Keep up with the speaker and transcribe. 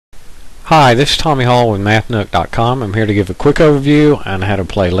Hi, this is Tommy Hall with MathNook.com. I'm here to give a quick overview on how to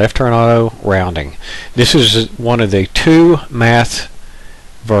play Left Turn Otto rounding. This is one of the two math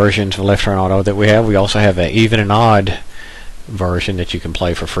versions of Left Turn Otto that we have. We also have an even and odd version that you can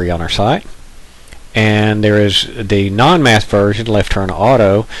play for free on our site. And there is the non-math version, Left Turn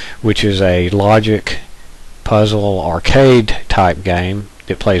Otto, which is a logic puzzle arcade type game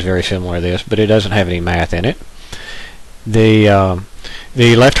that plays very similar to this, but it doesn't have any math in it.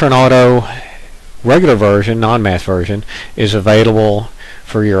 The Left Turn Otto regular version, non-math version, is available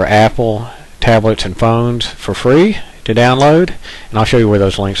for your Apple tablets and phones for free to download, and I'll show you where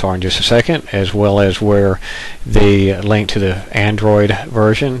those links are in just a second, as well as where the link to the Android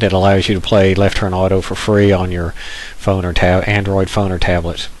version that allows you to play Left Turn Otto for free on your phone or Android phone or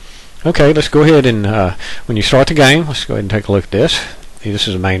tablets. Okay, let's go ahead and when you start the game, let's go ahead and take a look at this. This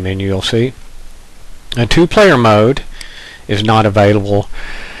is the main menu. You'll see a two-player mode is not available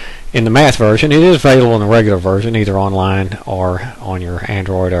in the math version. It is available in the regular version, either online or on your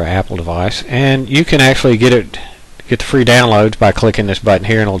Android or Apple device, and you can actually get the free downloads by clicking this button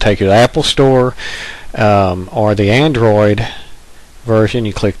here, and it'll take you to the Apple Store, or the Android version.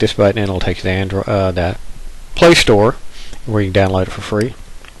 You click this button and it'll take you to the Play Store where you can download it for free.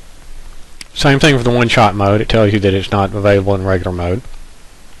 Same thing for the one-shot mode. It tells you that it's not available in regular mode,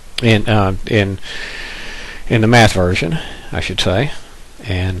 in the math version, I should say.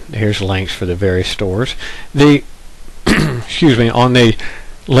 And here's the links for the various stores. The excuse me, on the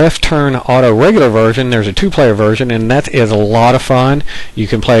Left Turn Otto regular version, there's a two-player version, and that is a lot of fun. You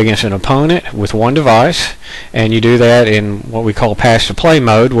can play against an opponent with one device, and you do that in what we call pass-to-play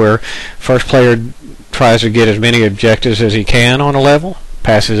mode, where first player tries to get as many objectives as he can on a level,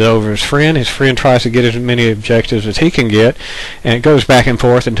 passes it over his friend tries to get as many objectives as he can get, and it goes back and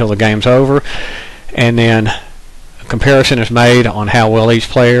forth until the game's over, and then a comparison is made on how well each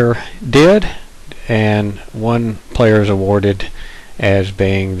player did, and one player is awarded as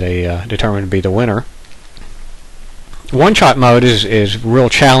being determined to be the winner. One-shot mode is real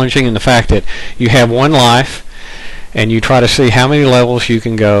challenging in the fact that you have one life, and you try to see how many levels you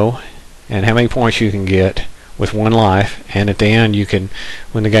can go and how many points you can get with one life, and at the end you can,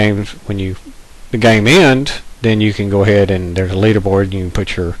 when the game ends, then you can go ahead and there's a leaderboard and you can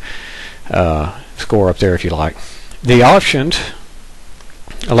put your score up there if you like. The options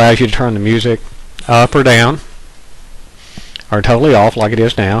allows you to turn the music up or down, or totally off like it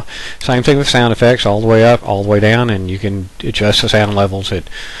is now. Same thing with sound effects, all the way up, all the way down, and you can adjust the sound levels at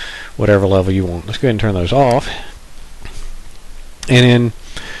whatever level you want. Let's go ahead and turn those off. And in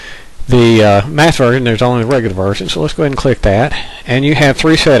the math version, there's only the regular version, so let's go ahead and click that. And you have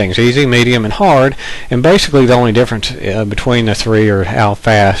three settings: easy, medium, and hard. And basically the only difference between the three are how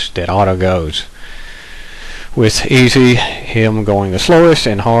fast that Otto goes. With easy, him going the slowest,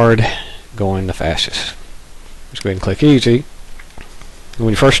 and hard going the fastest. Let's go ahead and click easy.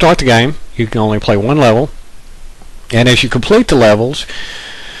 When you first start the game, you can only play one level, and as you complete a level,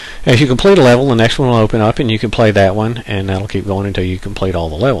 the next one will open up and you can play that one, and that'll keep going until you complete all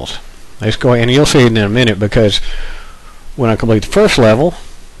the levels. Let's go ahead, and you'll see it in a minute, because when I complete the first level,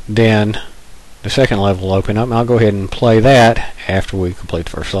 then the second level will open up, and I'll go ahead and play that after we complete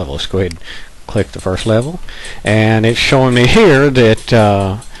the first level. Let's go ahead and click the first level, and it's showing me here that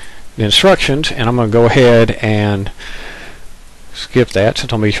the instructions, and I'm going to go ahead and skip that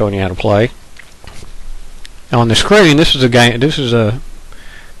since I'll be showing you how to play. On the screen, this is a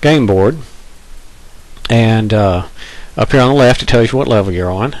game board, and up here on the left it tells you what level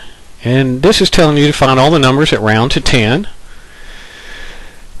you're on, and this is telling you to find all the numbers that round to 10.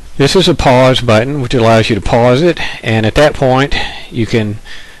 This is a pause button, which allows you to pause it, and at that point you can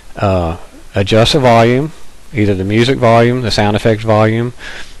adjust the volume, either the music volume, the sound effects volume,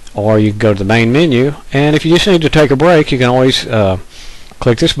 or you can go to the main menu, and if you just need to take a break, you can always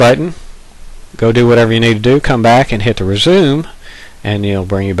click this button, go do whatever you need to do, come back and hit the resume, and it'll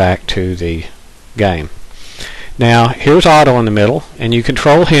bring you back to the game. Now here's Otto in the middle, and you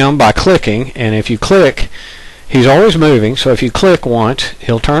control him by clicking, and if you click, he's always moving, so if you click once,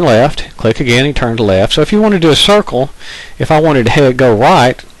 he'll turn left, click again, he turns left. So if you want to do a circle, if I wanted to go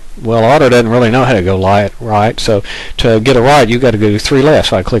right, well, Otto doesn't really know how to go right, so to get a right, you've got to go 3 left.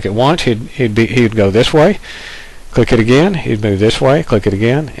 So I click it once, he'd go this way, click it again, he'd move this way, click it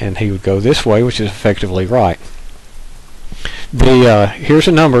again, and he would go this way, which is effectively right. Here's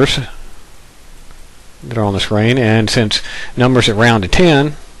the numbers that are on the screen, and since numbers that round to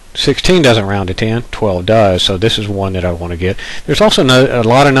 10, 16 doesn't round to 10, 12 does, so this is one that I want to get. There's also a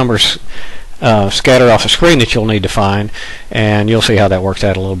lot of numbers scattered off the screen that you'll need to find, and you'll see how that works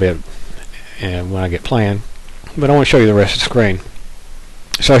out a little bit when I get playing. But I want to show you the rest of the screen.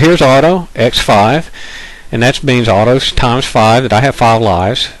 So here's Otto x5, and that means Otto's times 5, that I have 5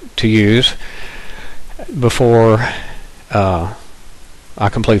 lives to use before I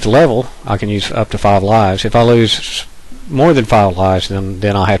complete the level. I can use up to 5 lives. If I lose more than 5 lives,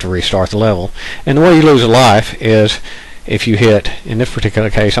 then I'll have to restart the level. And the way you lose a life is if you hit, in this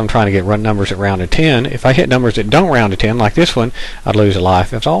particular case, I'm trying to get numbers that round to 10. If I hit numbers that don't round to 10, like this one, I'd lose a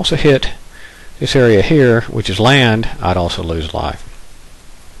life. If I also hit this area here, which is land, I'd also lose a life.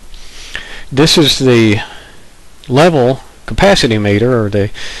 This is the level capacity meter, or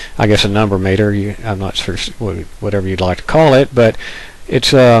I guess a number meter. I'm not sure, whatever you'd like to call it, but it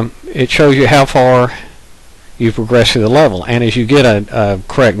shows you how far you progress through the level. And as you get a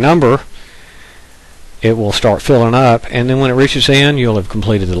correct number, it will start filling up, and then when it reaches the end, you'll have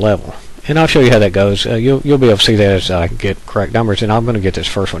completed the level. And I'll show you how that goes. You'll be able to see that as I get correct numbers, and I'm going to get this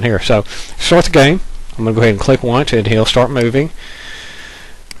first one here. So start the game. I'm going to go ahead and click once, and he'll start moving.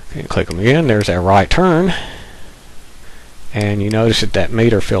 And click him again. There's that right turn, and you notice that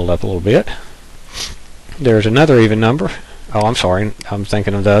meter filled up a little bit. There's another even number. Oh, I'm sorry, I'm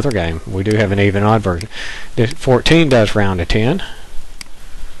thinking of the other game. We do have an even odd version. 14 does round to 10.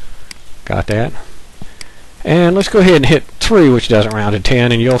 Got that. And let's go ahead and hit 3, which doesn't round to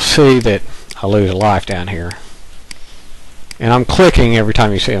 10, and you'll see that I lose a life down here. And I'm clicking every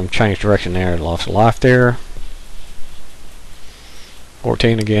time you see them change direction there. I lost a life there.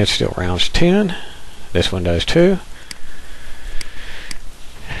 14 again still rounds to 10. This one does too.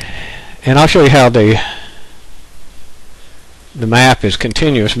 And I'll show you how the map is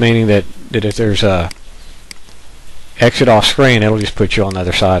continuous, meaning that if there's a exit off screen, it'll just put you on the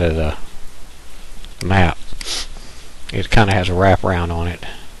other side of the map. It kind of has a wraparound on it.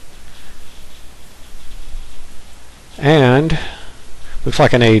 And looks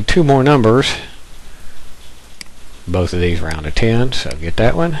like I need 2 more numbers. Both of these round to 10, so get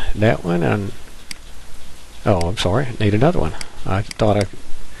that one, and oh, I'm sorry, I need another one. I thought it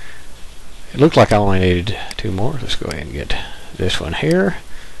looked like I only needed 2 more. Let's go ahead and get this one here,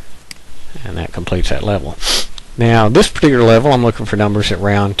 and that completes that level. Now, this particular level, I'm looking for numbers that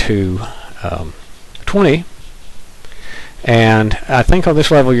round to 20, and I think on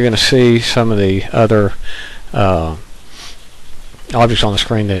this level you're going to see some of the other objects on the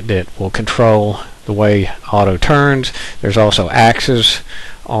screen that will control the way Otto turns. There's also axes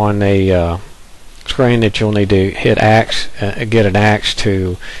on the screen that you'll need to hit get an axe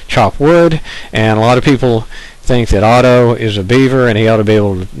to chop wood, and a lot of people think that Otto is a beaver and he ought to be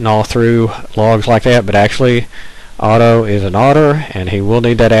able to gnaw through logs like that, but actually Otto is an otter, and he will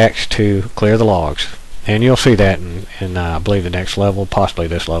need that axe to clear the logs. And you'll see that in I believe the next level, possibly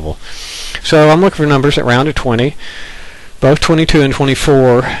this level. So I'm looking for numbers that round to 20. Both 22 and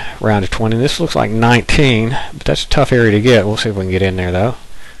 24 round to 20. This looks like 19, but that's a tough area to get. We'll see if we can get in there though.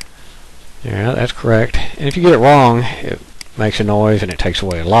 Yeah, that's correct. And if you get it wrong, it makes a noise and it takes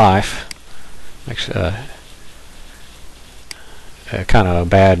away a life. Makes a kind of a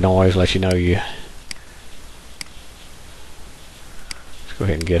bad noise, lets you know you. Let's go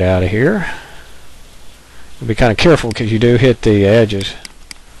ahead and get out of here. Be kind of careful because you do hit the edges.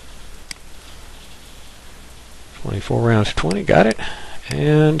 24 rounds to 20, got it.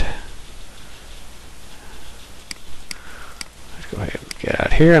 And let's go ahead and get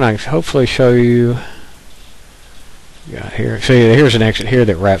out here, and I can hopefully show you. Got here. See, here's an exit here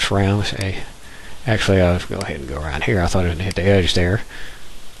that wraps around. See, actually, I'll go ahead and go around here. I thought it would hit the edge there,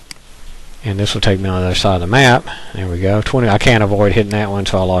 and this will take me on the other side of the map. There we go. 20. I can't avoid hitting that one,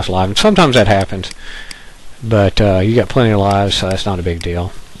 so I lost life. And sometimes that happens, but you got plenty of lives, so that's not a big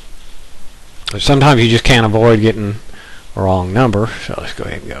deal. But sometimes you just can't avoid getting a wrong number. So let's go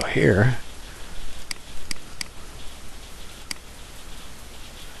ahead and go here.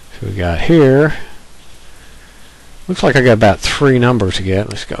 So we got here. Looks like I got about 3 numbers to get.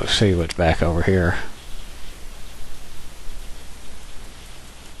 Let's go see what's back over here.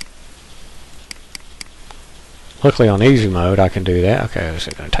 Luckily on easy mode I can do that. Okay, this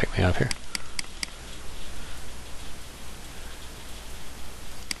is going to take me up here.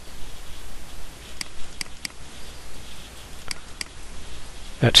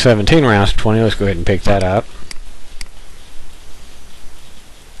 That's 17 rounds to 20. Let's go ahead and pick that up.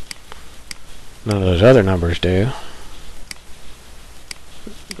 None of those other numbers do.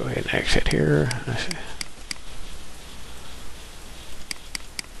 Go ahead and exit here.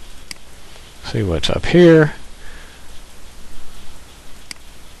 See what's up here.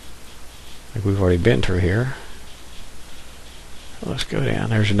 I think we've already been through here. Let's go down.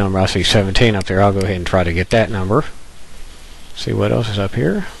 There's a number. I see 17 up there. I'll go ahead and try to get that number. See what else is up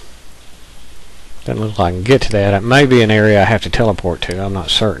here. Doesn't look like I can get to that. It may be an area I have to teleport to. I'm not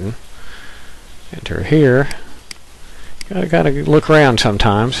certain. Enter here. Gotta look around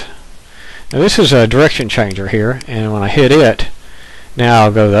sometimes. Now this is a direction changer here, and when I hit it, now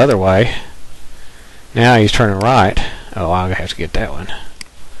I'll go the other way. Now he's turning right. Oh, I'll have to get that one.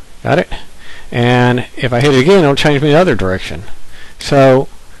 Got it? And if I hit it again, it'll change me the other direction. So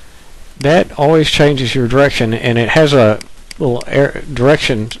that always changes your direction, and it has a little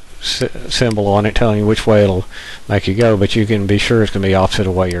direction symbol on it telling you which way it'll make you go, but you can be sure it's going to be opposite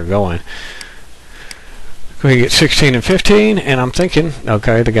of the way you're going. We get 16 and 15, and I'm thinking,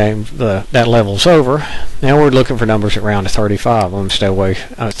 okay, that level's over. Now we're looking for numbers around 35. I'm going to stay away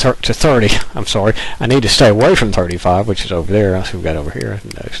to 30. I'm sorry. I need to stay away from 35, which is over there. I'll see what we got over here.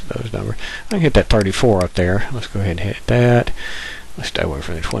 Those numbers. I can hit that 34 up there. Let's go ahead and hit that. Let's stay away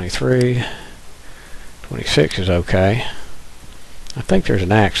from the 23. 26 is okay. I think there's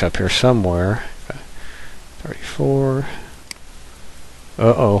an axe up here somewhere. 34.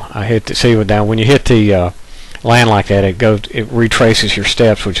 Uh-oh. I hit the, see, down when you hit the land like that, it retraces your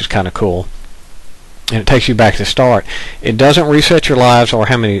steps, which is kind of cool, and it takes you back to the start. It doesn't reset your lives or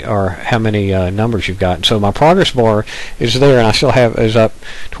how many numbers you've got. And so my progress bar is there, and I still have is up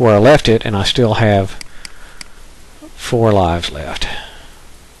to where I left it, and I still have 4 lives left.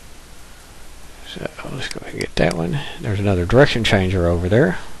 So let's go ahead and get that one. There's another direction changer over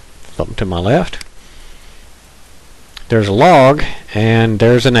there, something to my left. There's a log, and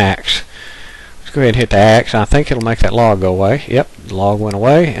there's an axe. Let's go ahead and hit the axe. I think it'll make that log go away. Yep, the log went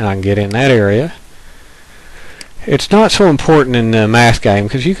away, and I can get in that area. It's not so important in the math game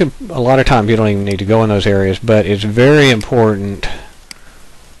because you can, a lot of times you don't even need to go in those areas, but it's very important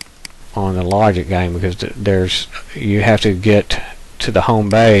on the logic game because you have to get to the home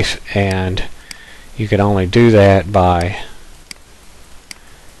base, and you can only do that by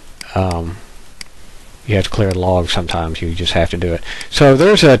you have to clear the log sometimes. You just have to do it. So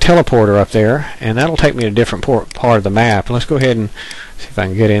there's a teleporter up there, and that'll take me to a different part of the map. Let's go ahead and see if I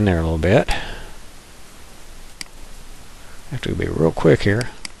can get in there a little bit. I have to be real quick here.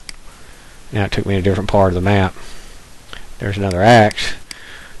 Now it took me to a different part of the map. There's another axe.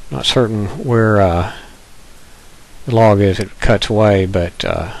 Not certain where the log is. It cuts away, but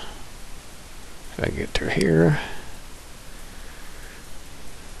if I get through here.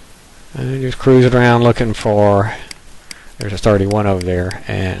 And just cruising around looking for, there's a 31 over there,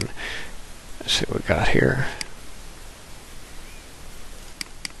 and let's see what we got here.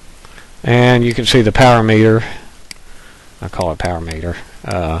 And you can see the power meter, I call it power meter,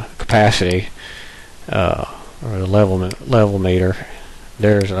 capacity, or the level meter.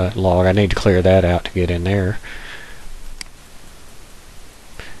 There's a log. I need to clear that out to get in there.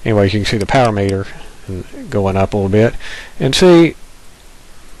 Anyways, you can see the power meter going up a little bit, and see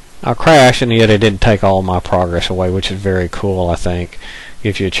I crashed, and yet it didn't take all my progress away, which is very cool. I think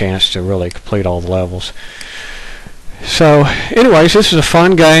gives you a chance to really complete all the levels. So anyways, this is a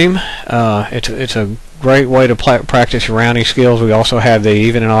fun game. It's a great way to practice your rounding skills. We also have the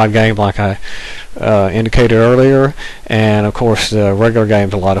even and odd game, like I indicated earlier, and of course the regular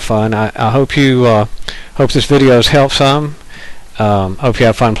game's a lot of fun. I hope you hope this video has helped some. Hope you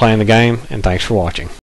have fun playing the game, and thanks for watching.